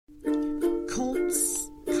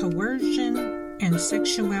coercion, and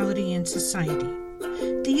sexuality in society.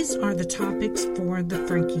 These are the topics for the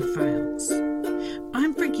Frankie Files.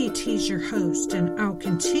 I'm Frankie T's your host, and I'll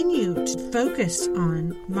continue to focus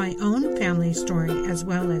on my own family story as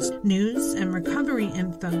well as news and recovery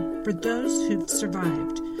info for those who've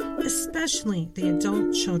survived, especially the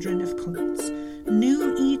adult children of cults.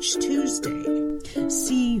 New each Tuesday.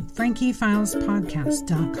 See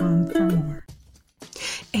FrankieFilesPodcast.com for more.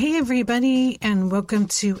 Hey everybody, and welcome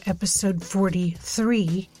to episode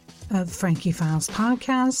 43 of Frankie Files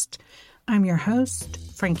Podcast. I'm your host,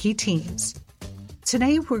 Frankie Tees.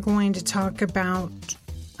 Today we're going to talk about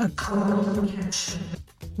a cult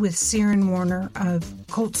with Ciaran Warner of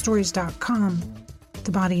cultstories.com,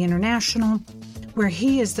 The Body International, where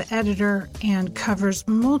he is the editor and covers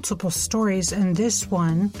multiple stories, and this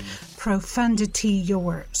one, Profundity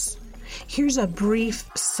Yours. Here's a brief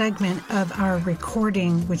segment of our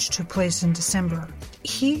recording, which took place in December.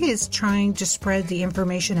 He is trying to spread the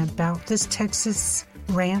information about this Texas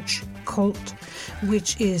ranch cult,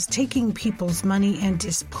 which is taking people's money and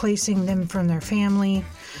displacing them from their family,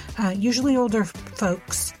 usually older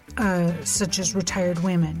folks, such as retired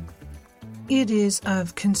women. It is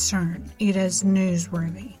of concern. It is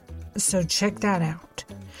newsworthy. So check that out.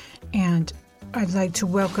 And I'd like to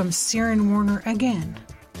welcome Ciaran Warner again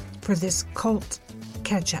for this cult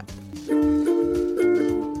catch-up.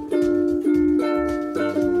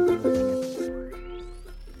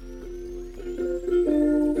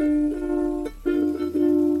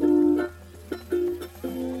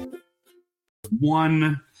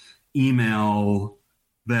 One email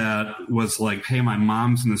that was like, hey, my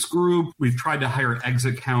mom's in this group. We've tried to hire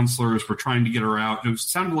exit counselors. We're trying to get her out. It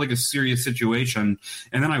sounded like a serious situation.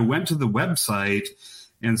 And then I went to the website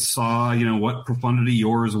and saw, what Profundity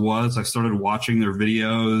Yours was. I started watching their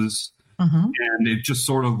videos, and it just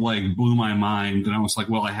sort of like blew my mind. And I was like,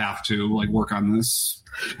 well, I have to work on this.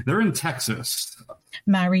 They're in Texas.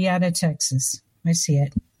 Marietta, Texas. I see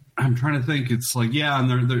it. I'm trying to think. It's like, yeah,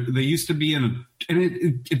 and they used to be and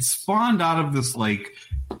it spawned out of this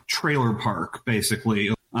trailer park,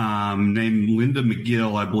 basically, named Linda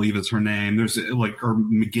McGill, I believe is her name. There's or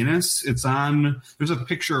McGinnis. There's a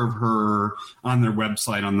picture of her on their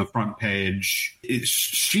website on the front page.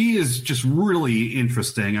 She is just really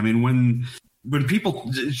interesting. I mean, when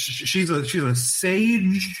people, she's a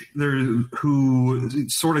sage there who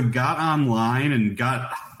sort of got online and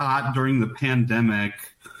got hot during the pandemic,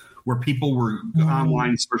 where people were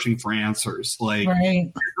online searching for answers.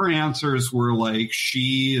 Right. Her answers were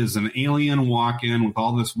she is an alien walk-in with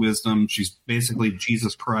all this wisdom. She's basically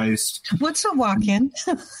Jesus Christ. What's a walk-in?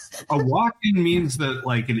 A walk-in means that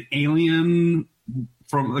an alien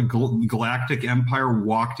from a galactic empire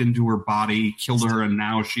walked into her body, killed her, and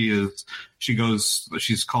now she's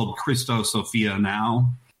called Christo Sophia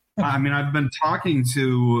now. Okay. I mean, I've been talking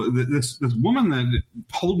to this woman that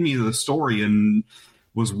told me the story and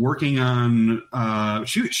was working on,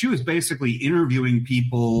 she was basically interviewing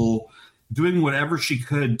people, doing whatever she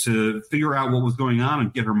could to figure out what was going on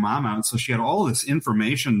and get her mom out. So she had all this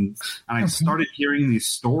information, and I started hearing these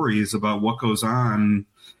stories about what goes on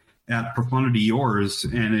at Profundity Yours,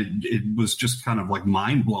 and it was just kind of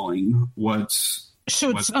mind-blowing. So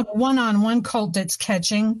it's a one-on-one cult that's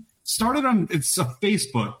catching? It's a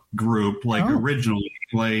Facebook group, originally.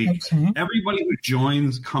 Everybody who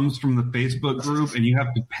joins comes from the Facebook group, and you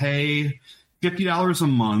have to pay $50 a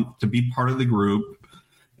month to be part of the group,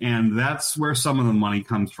 and that's where some of the money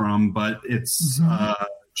comes from. But it's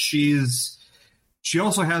she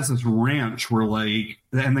also has this ranch where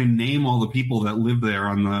and they name all the people that live there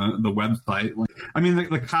on the website.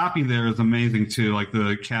 The copy there is amazing too.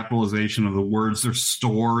 The capitalization of the words. Their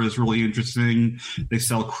store is really interesting. They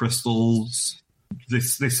sell crystals. They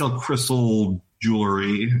sell crystal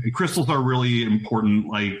jewelry. Crystals are really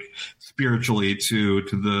important, spiritually to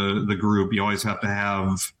the group. You always have to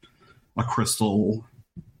have a crystal.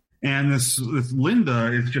 And this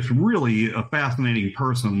Linda is just really a fascinating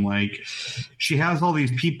person. She has all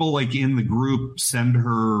these people in the group send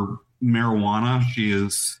her marijuana.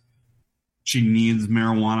 She needs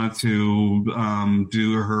marijuana to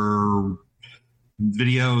do her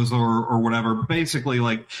videos or whatever. Basically,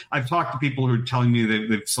 I've talked to people who are telling me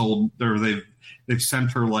they've sold or they've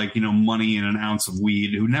sent her money and an ounce of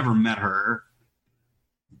weed who never met her.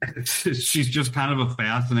 She's just kind of a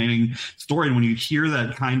fascinating story. And when you hear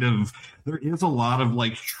that there is a lot of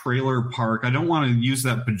trailer park. I don't want to use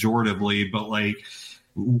that pejoratively, but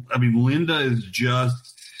Linda is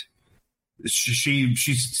just, she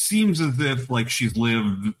seems as if she's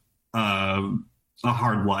lived a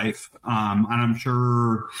hard life. And I'm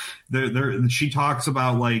sure she talks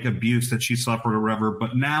about like abuse that she suffered or whatever,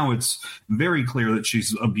 but now it's very clear that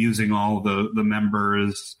she's abusing all the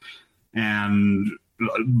members, and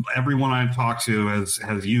everyone I've talked to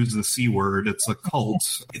has used the C word. It's a cult,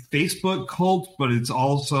 Facebook cult, but it's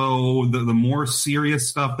also the more serious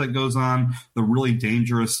stuff that goes on, the really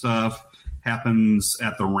dangerous stuff happens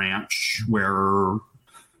at the ranch where,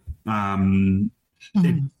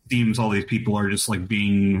 it seems all these people are just like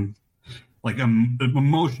being like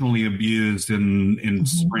emotionally abused in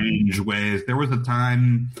strange ways. There was a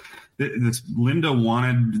time that this Linda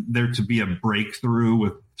wanted there to be a breakthrough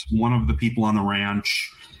with one of the people on the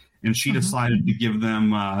ranch, and she decided to give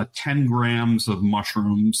them 10 grams of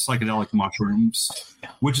mushrooms, psychedelic mushrooms,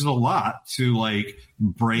 which is a lot to like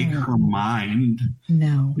break her mind.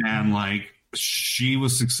 No. And like, she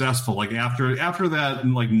was successful. Like after that,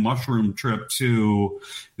 like mushroom trip to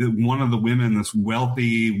one of the women, this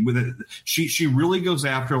wealthy with it, she really goes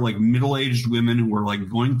after like middle-aged women who are like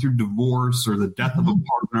going through divorce or the death of a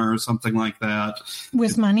partner or something like that.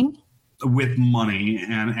 With money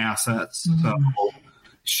and assets. So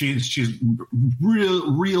she's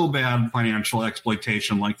real bad financial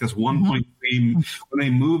exploitation. Like this 1.3 when they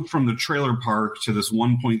moved from the trailer park to this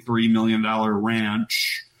 $1.3 million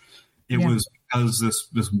ranch. It was because this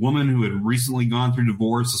woman who had recently gone through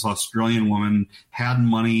divorce, this Australian woman, had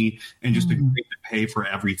money and just agreed to pay for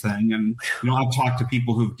everything. And, I've talked to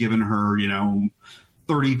people who've given her,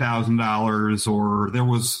 $30,000, or there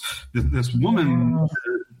was this woman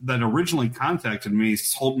that originally contacted me,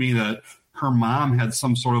 told me that her mom had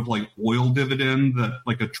some sort of like oil dividend, that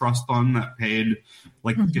like a trust fund that paid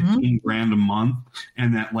like 15 grand a month,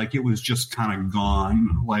 and that like it was just kind of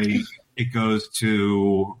gone. Like, it goes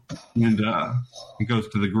to Linda. It goes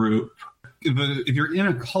to the group. If you're in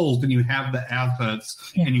a cult and you have the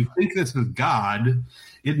assets and you think this is God,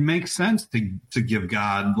 it makes sense to give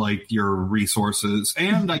God like your resources.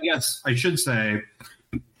 And I guess I should have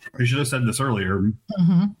said this earlier,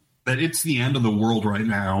 that it's the end of the world right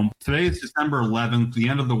now. Today is December 11th. The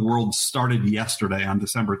end of the world started yesterday on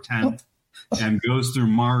December 10th and goes through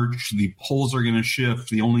March. The poles are going to shift.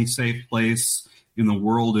 The only safe place in the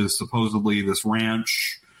world is supposedly this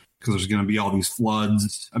ranch, because there's going to be all these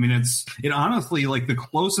floods. I mean, it honestly, like, the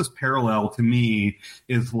closest parallel to me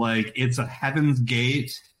is like it's a Heaven's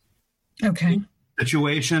Gate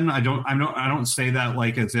situation. I don't say that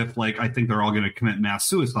like as if like I think they're all going to commit mass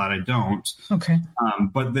suicide. I don't.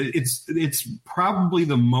 But it's probably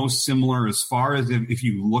the most similar as far as if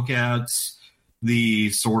you look at the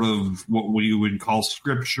sort of what you would call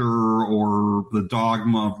scripture or the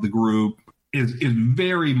dogma of the group. Is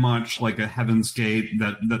very much like a Heaven's Gate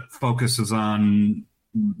that focuses on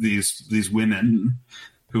these women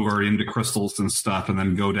who are into crystals and stuff, and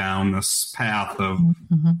then go down this path of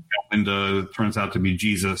Linda turns out to be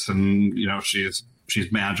Jesus, and she's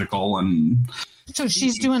magical, and so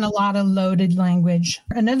she's doing a lot of loaded language.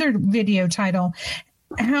 Another video title: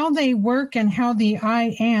 How They Work and How the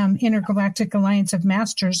I Am Intergalactic Alliance of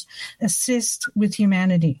Masters Assist with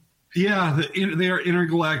Humanity. Yeah, they are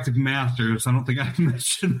intergalactic masters. I don't think I've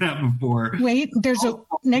mentioned that before. Wait, there's a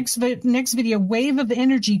next video, wave of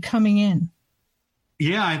energy coming in.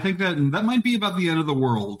 Yeah, I think that might be about the end of the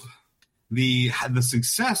world. The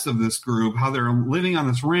success of this group, how they're living on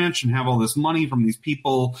this ranch and have all this money from these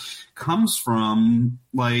people, comes from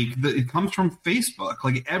it comes from Facebook.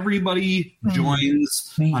 Like, everybody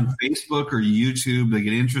joins on Facebook or YouTube. They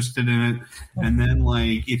get interested in it, and then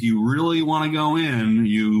like if you really want to go in,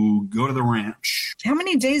 you go to the ranch. How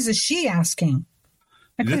many days is she asking?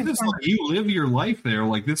 This is like you live your life there.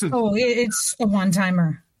 Like, this is it's a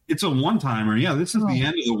one-timer. It's a one-timer. Yeah, this is the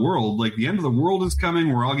end of the world. Like, the end of the world is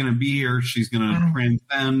coming. We're all going to be here. She's going to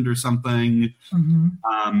transcend or something.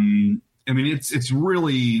 I mean, it's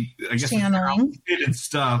really, I guess, complicated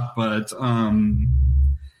stuff, but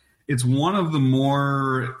it's one of the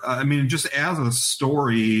more, just as a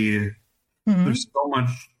story, there's so much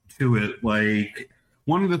to it. Like,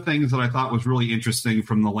 one of the things that I thought was really interesting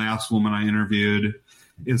from the last woman I interviewed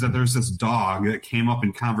is that there's this dog that came up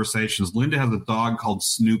in conversations. Linda has a dog called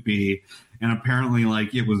Snoopy, and apparently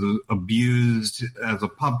like it was abused as a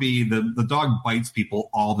puppy. The dog bites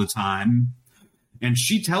people all the time. And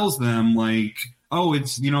she tells them like, oh,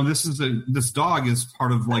 it's, this dog is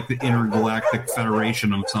part of like the Intergalactic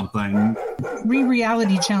Federation of something.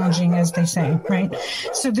 Reality challenging, as they say, right?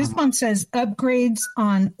 So this one says upgrades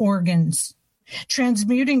on organs,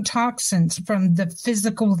 transmuting toxins from the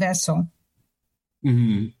physical vessel.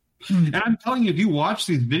 And I'm telling you, if you watch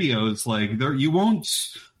these videos, like you won't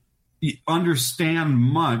understand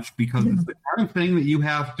much, because it's the kind of thing that you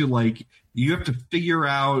have to like You have to figure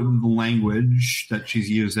out the language that she's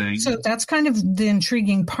using. So that's kind of the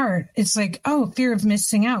intriguing part. It's like, oh, fear of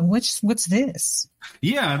missing out. What's this?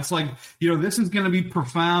 Yeah, it's like, this is going to be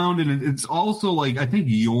profound. And it's also like, I think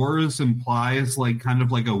yours implies like kind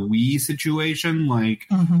of like a we situation. Like,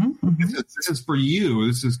 this is for you.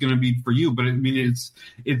 This is going to be for you. But I mean,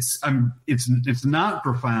 it's not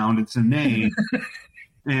profound. It's innate.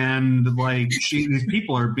 And like these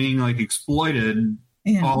people are being like exploited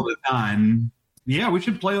all the time. Yeah, we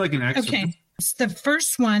should play like an extra. Okay. It's the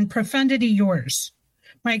first one, Profundity Yours.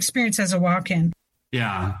 My experience as a walk-in.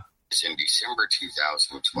 Yeah. In December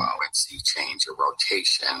 2012, it's the change, a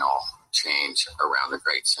rotational change around the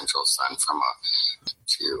Great Central Sun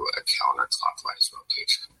to a counterclockwise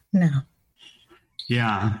rotation. No.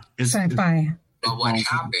 Yeah. Sci-fi. But what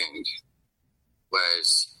happened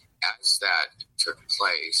was, as that took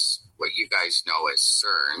place, what you guys know as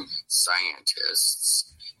CERN,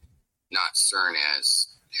 scientists, not CERN as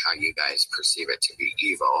how you guys perceive it to be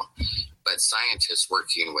evil, but scientists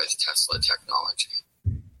working with Tesla technology,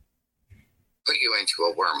 put you into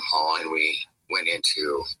a wormhole, and we went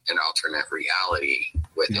into an alternate reality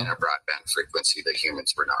within a broadband frequency that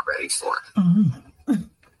humans were not ready for. And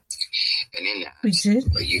in that, we did.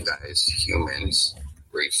 What you guys, humans,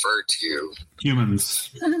 refer to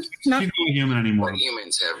humans. She's not human anymore. What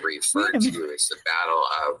humans have referred to is the battle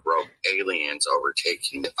of rogue aliens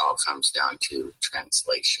overtaking. It all comes down to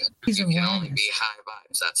translation. You can only be high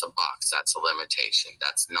vibes. That's a box. That's a limitation.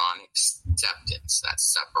 That's non-acceptance. That's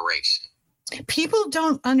separation. People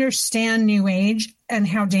don't understand New Age and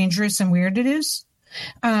how dangerous and weird it is.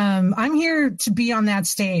 I'm here to be on that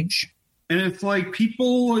stage. And it's like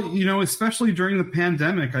people, especially during the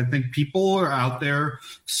pandemic, I think people are out there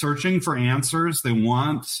searching for answers. They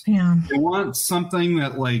want something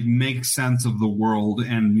that like makes sense of the world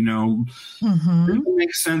and,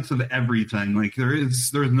 makes sense of everything. Like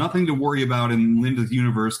there's nothing to worry about in Linda's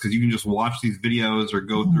universe because you can just watch these videos or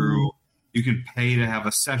go through. You can pay to have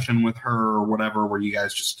a session with her or whatever where you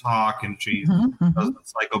guys just talk and she does the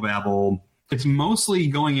psychobabble. It's mostly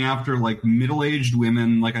going after like middle-aged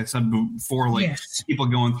women, like I said before, like people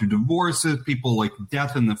going through divorces, people like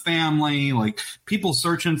death in the family, like people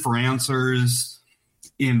searching for answers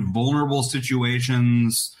in vulnerable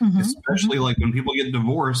situations, especially like when people get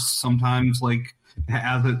divorced, sometimes like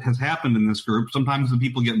as it has happened in this group, sometimes the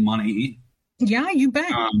people get money. Yeah, you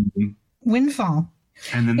bet. Windfall.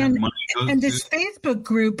 And then that money goes and this Facebook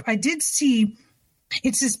group, I did see,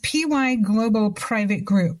 it's this PY Global Private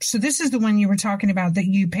Group. So this is the one you were talking about that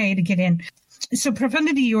you pay to get in. So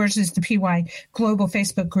Profundity Yours is the PY Global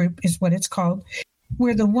Facebook group is what it's called.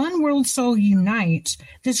 Where the one world soul unites,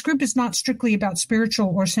 this group is not strictly about spiritual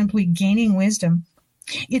or simply gaining wisdom.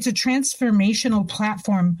 It's a transformational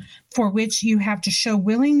platform for which you have to show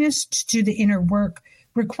willingness to do the inner work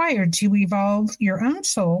required to evolve your own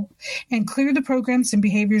soul and clear the programs and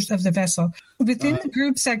behaviors of the vessel. Within the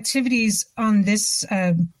group's activities on this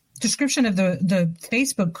description of the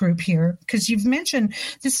Facebook group here, because you've mentioned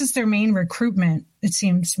this is their main recruitment, it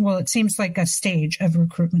seems like a stage of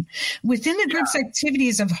recruitment. Within the group's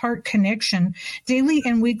activities of heart connection, daily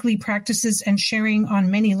and weekly practices and sharing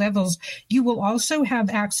on many levels, you will also have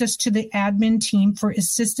access to the admin team for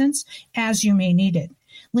assistance as you may need it.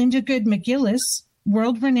 Linda Good McGillis,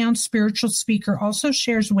 world-renowned spiritual speaker, also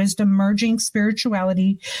shares wisdom merging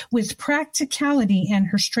spirituality with practicality and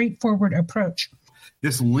her straightforward approach.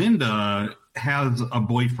 This Linda has a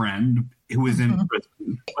boyfriend who is in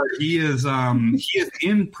prison. But he is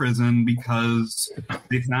in prison because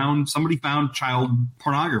somebody found child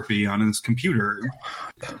pornography on his computer.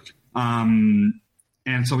 And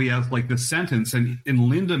so he has like this sentence, and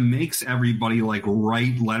Linda makes everybody like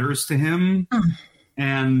write letters to him,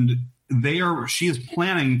 and she is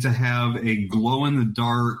planning to have a glow in the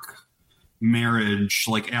dark marriage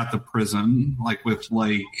like at the prison, like with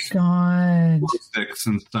like sticks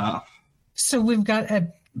and stuff. So we've got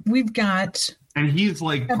and he's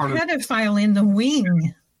like a pedophile in the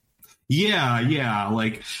wing. Yeah.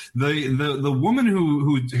 Like the woman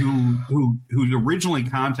who originally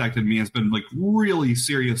contacted me has been like really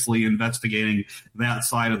seriously investigating that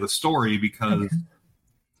side of the story because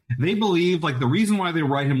they believe like the reason why they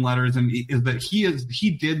write him letters is that he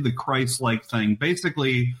did the Christ-like thing.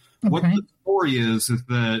 Basically, what the story is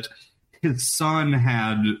that his son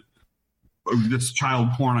had this child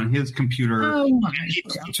porn on his computer. He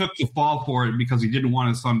took the fall for it because he didn't want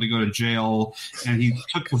his son to go to jail, and he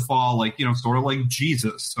took the fall like sort of like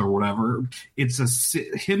Jesus or whatever. It's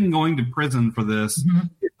him going to prison for this.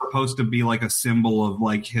 It's supposed to be like a symbol of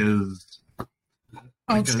like his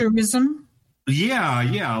altruism.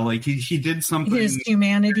 Yeah, like he did something. His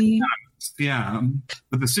humanity. Yeah,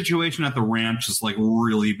 but the situation at the ranch is like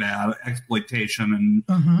really bad, exploitation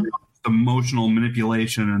and emotional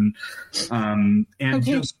manipulation and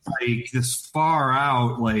just like this far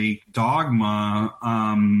out like dogma.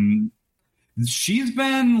 She's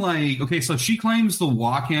been like, okay, so she claims the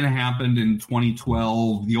walk-in happened in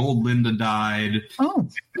 2012. The old Linda died. Oh,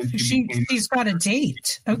 she's got a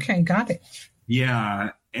date. Okay, got it. Yeah.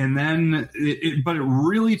 And then, but it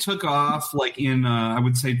really took off like in, I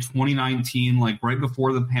would say 2019, like right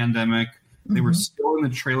before the pandemic. They were still in the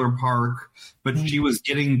trailer park, but she was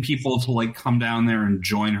getting people to like come down there and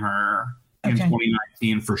join her in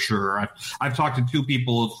 2019 for sure. I've talked to two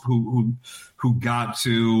people who got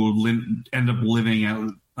to end up living at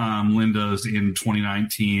Linda's in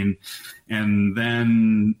 2019, and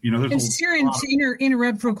then there's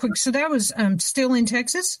interrupt real quick. So that was still in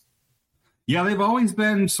Texas. Yeah, they've always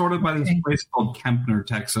been sort of by this place called Kempner,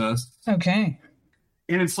 Texas. Okay.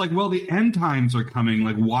 And it's like, well, the end times are coming.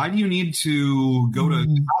 Like, why do you need to go to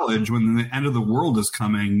college when the end of the world is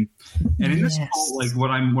coming? And in this, like,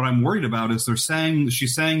 what I'm worried about is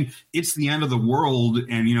she's saying it's the end of the world,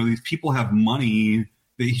 and these people have money.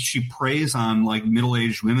 She preys on like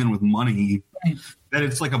middle-aged women with money. Right. That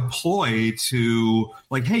it's like a ploy to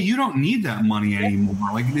like, hey, you don't need that money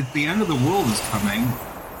anymore. Like, the end of the world is coming.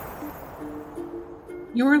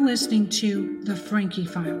 You're listening to The Frankie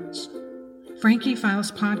Files.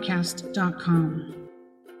 FrankieFilesPodcast.com.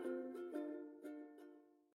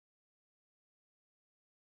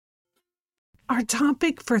 Our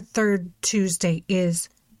topic for Third Tuesday is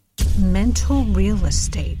mental real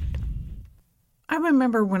estate. I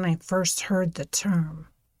remember when I first heard the term.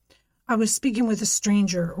 I was speaking with a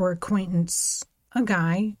stranger or acquaintance, a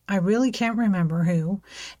guy, I really can't remember who,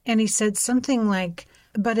 and he said something like,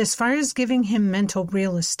 but as far as giving him mental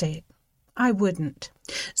real estate, I wouldn't.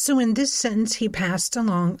 So in this sentence, he passed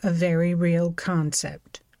along a very real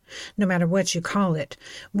concept, no matter what you call it,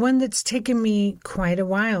 one that's taken me quite a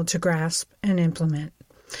while to grasp and implement.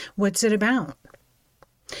 What's it about?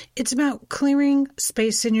 It's about clearing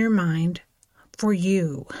space in your mind for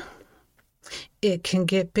you. It can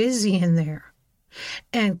get busy in there,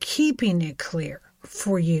 and keeping it clear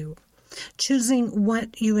for you, choosing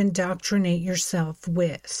what you indoctrinate yourself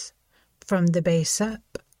with from the base up.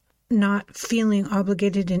 Not feeling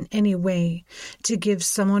obligated in any way to give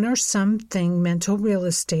someone or something mental real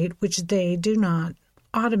estate which they do not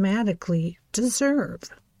automatically deserve.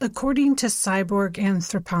 According to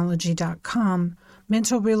cyborganthropology.com,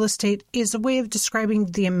 mental real estate is a way of describing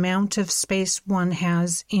the amount of space one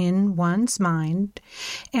has in one's mind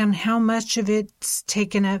and how much of it's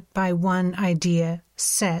taken up by one idea,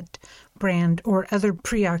 set, brand, or other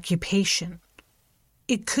preoccupation.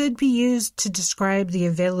 It could be used to describe the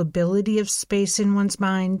availability of space in one's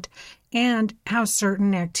mind and how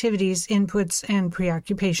certain activities, inputs, and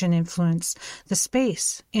preoccupation influence the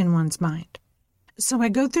space in one's mind. So I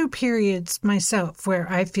go through periods myself where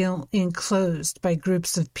I feel enclosed by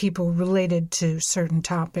groups of people related to certain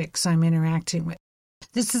topics I'm interacting with.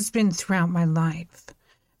 This has been throughout my life,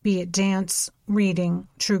 be it dance, reading,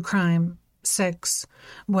 true crime, sex,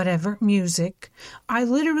 whatever, music. I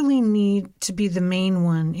literally need to be the main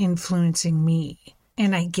one influencing me.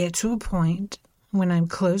 And I get to a point when I'm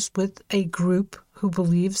close with a group who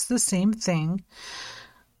believes the same thing,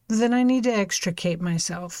 then I need to extricate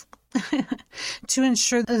myself to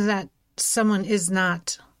ensure that someone is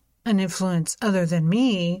not an influence other than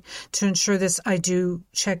me. To ensure this, I do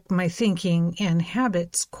check my thinking and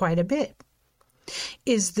habits quite a bit.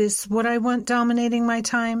 Is this what I want dominating my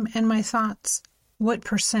time and my thoughts? What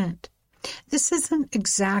percent? This isn't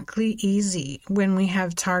exactly easy when we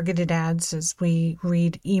have targeted ads as we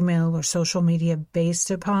read email or social media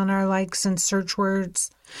based upon our likes and search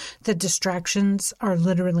words. The distractions are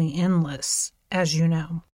literally endless, as you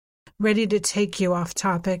know, ready to take you off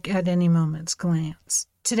topic at any moment's glance.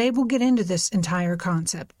 Today we'll get into this entire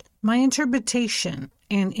concept, my interpretation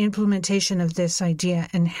and implementation of this idea,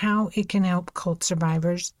 and how it can help cult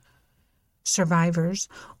survivors,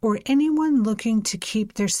 or anyone looking to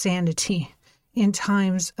keep their sanity in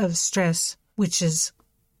times of stress, which is,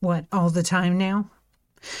 all the time now?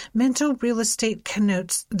 Mental real estate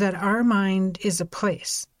connotes that our mind is a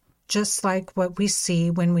place, just like what we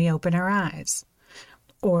see when we open our eyes,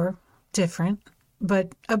 or different,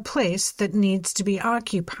 but a place that needs to be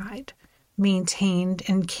occupied, maintained,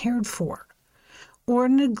 and cared for. Or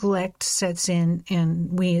neglect sets in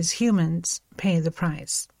and we as humans pay the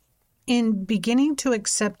price. In beginning to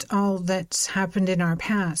accept all that's happened in our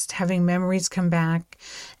past, having memories come back,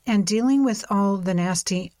 and dealing with all the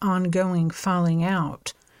nasty ongoing falling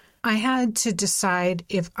out, I had to decide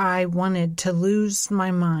if I wanted to lose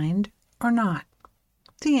my mind or not?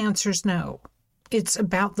 The answer is no. It's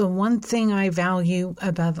about the one thing I value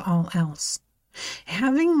above all else.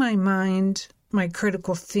 Having my mind, my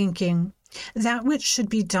critical thinking, that which should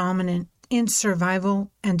be dominant in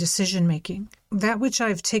survival and decision-making, that which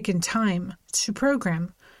I've taken time to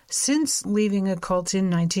program since leaving a cult in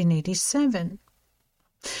 1987.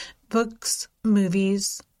 Books,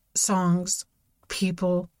 movies, songs,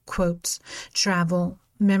 people, quotes, travel,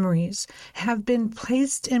 memories have been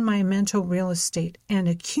placed in my mental real estate and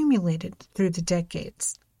accumulated through the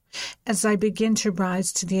decades. As I begin to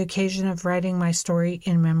rise to the occasion of writing my story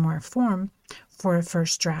in memoir form for a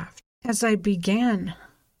first draft, as I began,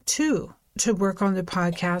 too, to work on the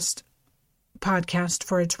podcast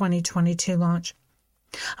for a 2022 launch,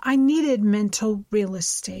 I needed mental real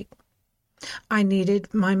estate. I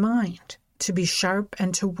needed my mind to be sharp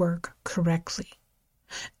and to work correctly.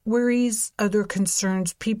 Worries, other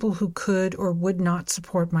concerns, people who could or would not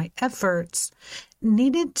support my efforts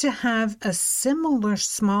needed to have a similar,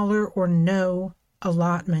 smaller, or no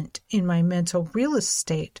allotment in my mental real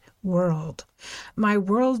estate world. My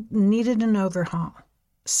world needed an overhaul,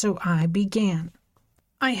 so I began.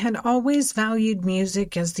 I had always valued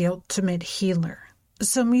music as the ultimate healer,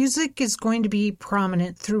 so music is going to be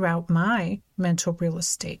prominent throughout my mental real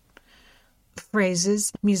estate.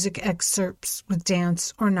 Phrases, music excerpts with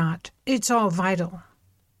dance or not, it's all vital.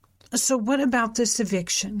 So what about this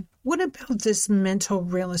eviction? What about this mental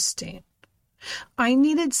real estate? I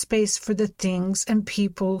needed space for the things and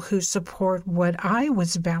people who support what I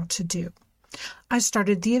was about to do. I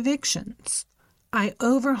started the evictions. I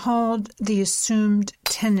overhauled the assumed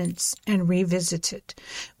tenants and revisited.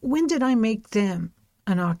 When did I make them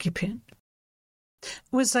an occupant?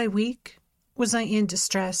 Was I weak? Was I in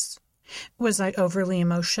distress? Was I overly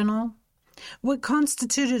emotional? What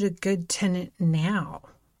constituted a good tenant now?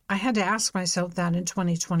 I had to ask myself that in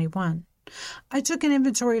 2021. I took an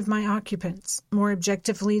inventory of my occupants, more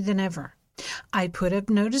objectively than ever. I put up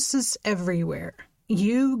notices everywhere.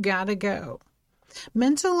 You gotta go.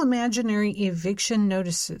 Mental imaginary eviction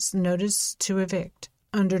notices, notice to evict.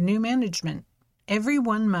 Under new management,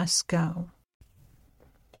 everyone must go.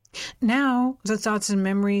 Now, the thoughts and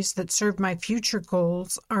memories that serve my future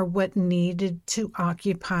goals are what needed to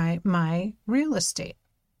occupy my real estate.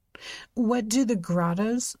 What do the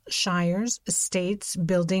grottos, shires, estates,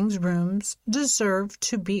 buildings, rooms deserve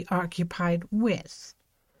to be occupied with?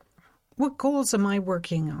 What goals am I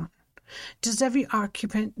working on? Does every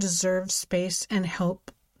occupant deserve space and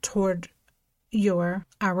help toward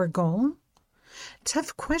our goal?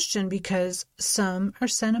 Tough question because some are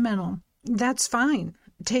sentimental. That's fine.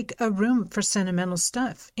 Take a room for sentimental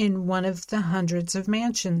stuff in one of the hundreds of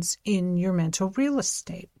mansions in your mental real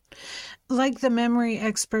estate. Like the memory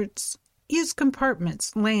experts, use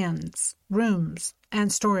compartments, lands, rooms,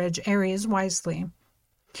 and storage areas wisely.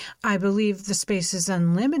 I believe the space is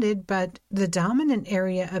unlimited, but the dominant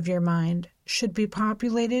area of your mind should be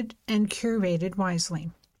populated and curated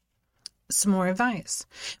wisely. Some more advice.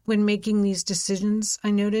 When making these decisions,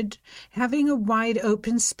 I noted having a wide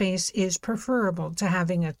open space is preferable to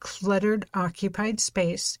having a cluttered, occupied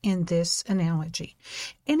space in this analogy.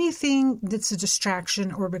 Anything that's a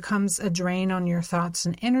distraction or becomes a drain on your thoughts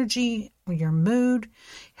and energy or your mood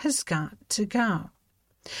has got to go.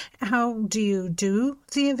 How do you do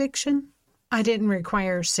the eviction? I didn't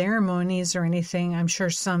require ceremonies or anything. I'm sure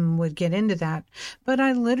some would get into that, but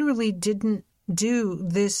I literally didn't do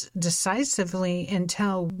this decisively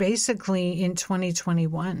until basically in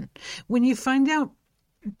 2021. When you find out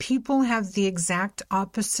people have the exact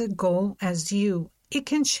opposite goal as you, it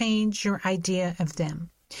can change your idea of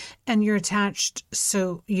them. And you're attached,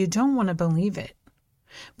 so you don't want to believe it.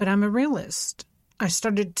 But I'm a realist. I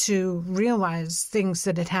started to realize things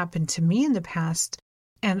that had happened to me in the past,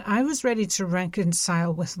 and I was ready to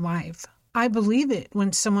reconcile with life. I believe it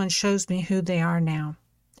when someone shows me who they are now.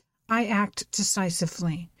 I act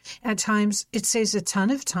decisively. At times, it saves a ton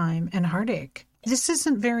of time and heartache. This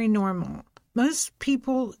isn't very normal. Most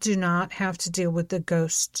people do not have to deal with the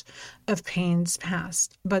ghosts of pains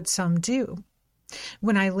past, but some do.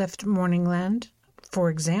 When I left Morningland, for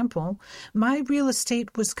example, my real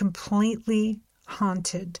estate was completely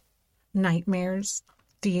haunted. Nightmares,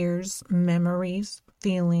 fears, memories,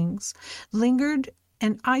 feelings lingered,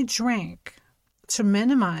 and I drank to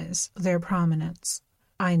minimize their prominence.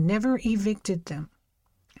 I never evicted them.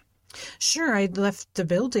 Sure, I'd left the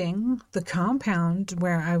building, the compound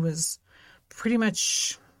where I was pretty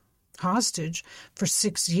much hostage for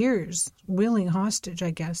 6 years, willing hostage,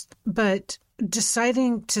 I guess. But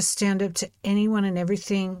deciding to stand up to anyone and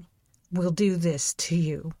everything will do this to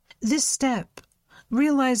you. This step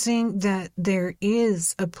Realizing that there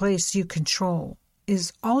is a place you control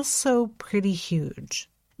is also pretty huge.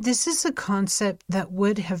 This is a concept that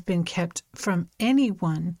would have been kept from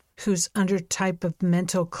anyone who's under type of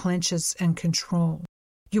mental clenches and control.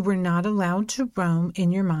 You were not allowed to roam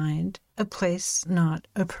in your mind a place not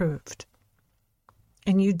approved.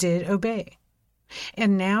 And you did obey.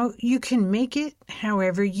 And now you can make it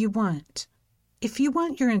however you want. If you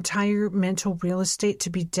want your entire mental real estate to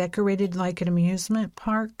be decorated like an amusement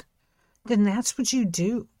park, then that's what you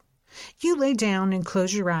do. You lay down and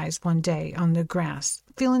close your eyes one day on the grass,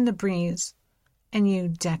 feeling the breeze, and you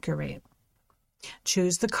decorate.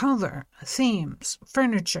 Choose the color, themes,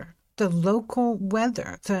 furniture, the local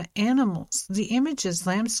weather, the animals, the images,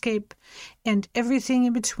 landscape, and everything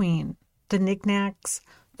in between, the knickknacks,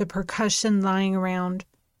 the percussion lying around,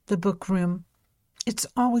 the book room. It's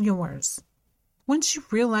all yours. Once you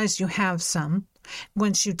realize you have some,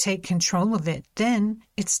 once you take control of it, then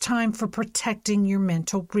it's time for protecting your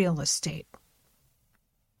mental real estate.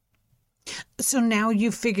 So now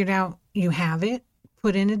you've figured out you have it,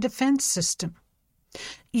 put in a defense system.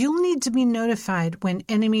 You'll need to be notified when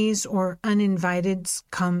enemies or uninviteds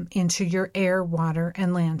come into your air, water,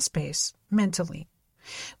 and land space mentally.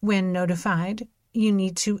 When notified, you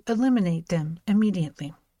need to eliminate them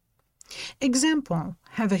immediately. Example,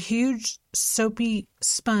 have a huge soapy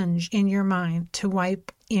sponge in your mind to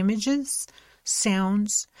wipe images,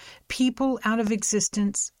 sounds, people out of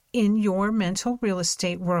existence in your mental real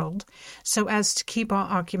estate world so as to keep all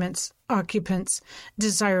occupants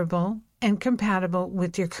desirable and compatible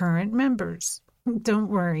with your current members. Don't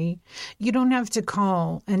worry, you don't have to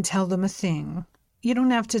call and tell them a thing. You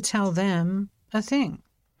don't have to tell them a thing.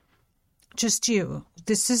 Just you.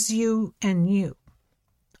 This is you and you.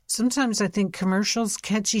 Sometimes I think commercials,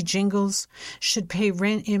 catchy jingles should pay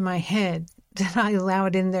rent in my head that I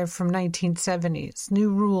allowed in there from 1970s.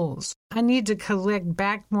 New rules. I need to collect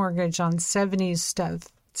back mortgage on 70s stuff.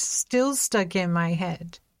 Still stuck in my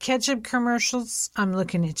head. Ketchup commercials, I'm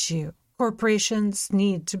looking at you. Corporations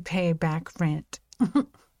need to pay back rent.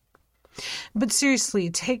 But seriously,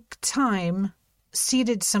 take time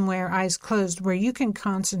seated somewhere, eyes closed, where you can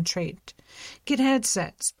concentrate. Get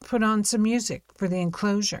headsets, put on some music for the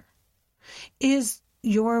enclosure. Is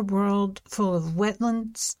your world full of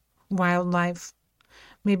wetlands, wildlife,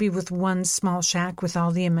 maybe with one small shack with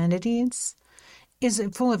all the amenities? Is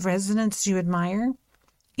it full of residents you admire,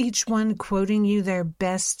 each one quoting you their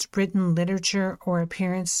best written literature or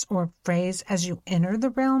appearance or phrase as you enter the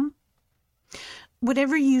realm?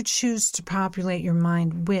 Whatever you choose to populate your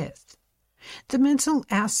mind with, the mental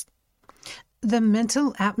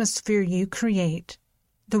atmosphere you create,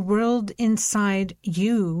 the world inside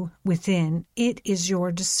you within, it is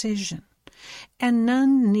your decision. And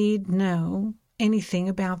none need know anything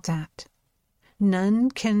about that. None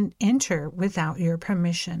can enter without your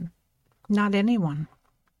permission. Not anyone.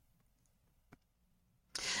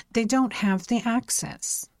 They don't have the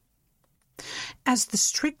access. As the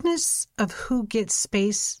strictness of who gets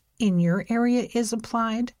space in your area is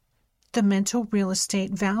applied, the mental real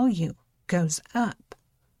estate value goes up.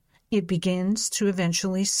 It begins to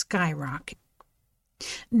eventually skyrocket.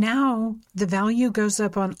 Now, the value goes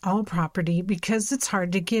up on all property because it's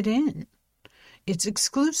hard to get in. It's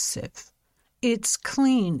exclusive. It's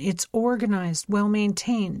clean. It's organized,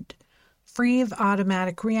 well-maintained, free of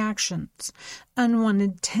automatic reactions,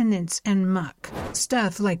 unwanted tenants, and muck.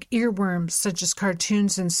 Stuff like earworms, such as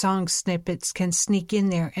cartoons and song snippets, can sneak in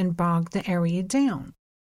there and bog the area down.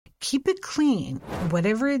 Keep it clean,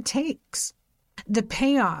 whatever it takes. The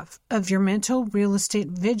payoff of your mental real estate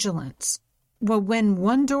vigilance, well, when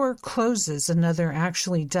one door closes, another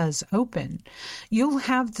actually does open. You'll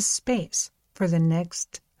have the space for the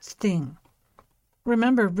next thing.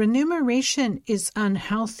 Remember, remuneration is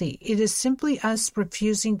unhealthy. It is simply us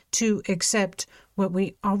refusing to accept what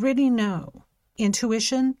we already know.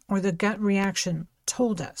 Intuition or the gut reaction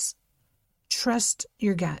told us. Trust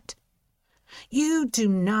your gut. You do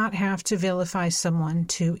not have to vilify someone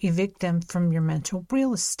to evict them from your mental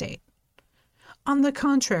real estate. On the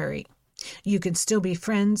contrary, you can still be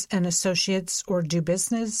friends and associates or do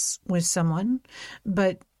business with someone,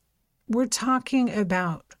 but we're talking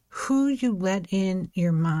about who you let in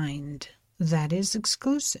your mind. That is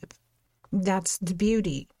exclusive. That's the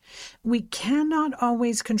beauty. We cannot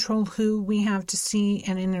always control who we have to see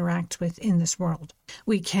and interact with in this world.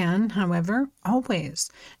 We can, however, always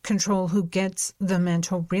control who gets the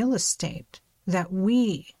mental real estate that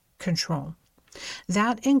we control.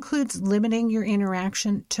 That includes limiting your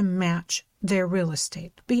interaction to match their real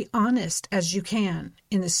estate. Be honest as you can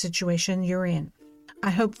in the situation you're in.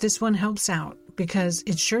 I hope this one helps out because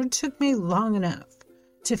it sure took me long enough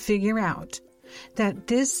to figure out that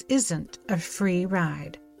this isn't a free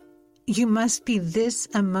ride. You must be this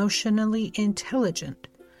emotionally intelligent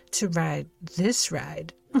to ride this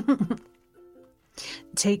ride.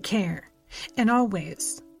 Take care, and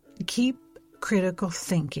always keep critical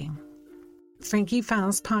thinking. Frankie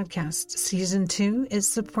Files Podcast Season 2 is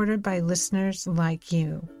supported by listeners like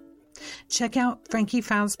you. Check out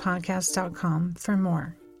frankiefilespodcast.com for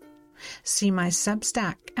more. See my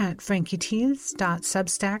Substack at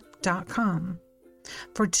frankietees.substack.com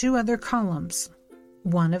for 2 other columns,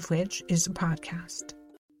 one of which is a podcast.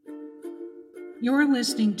 You're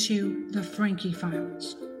listening to The Frankie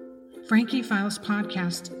Files.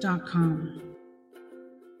 frankiefilespodcast.com.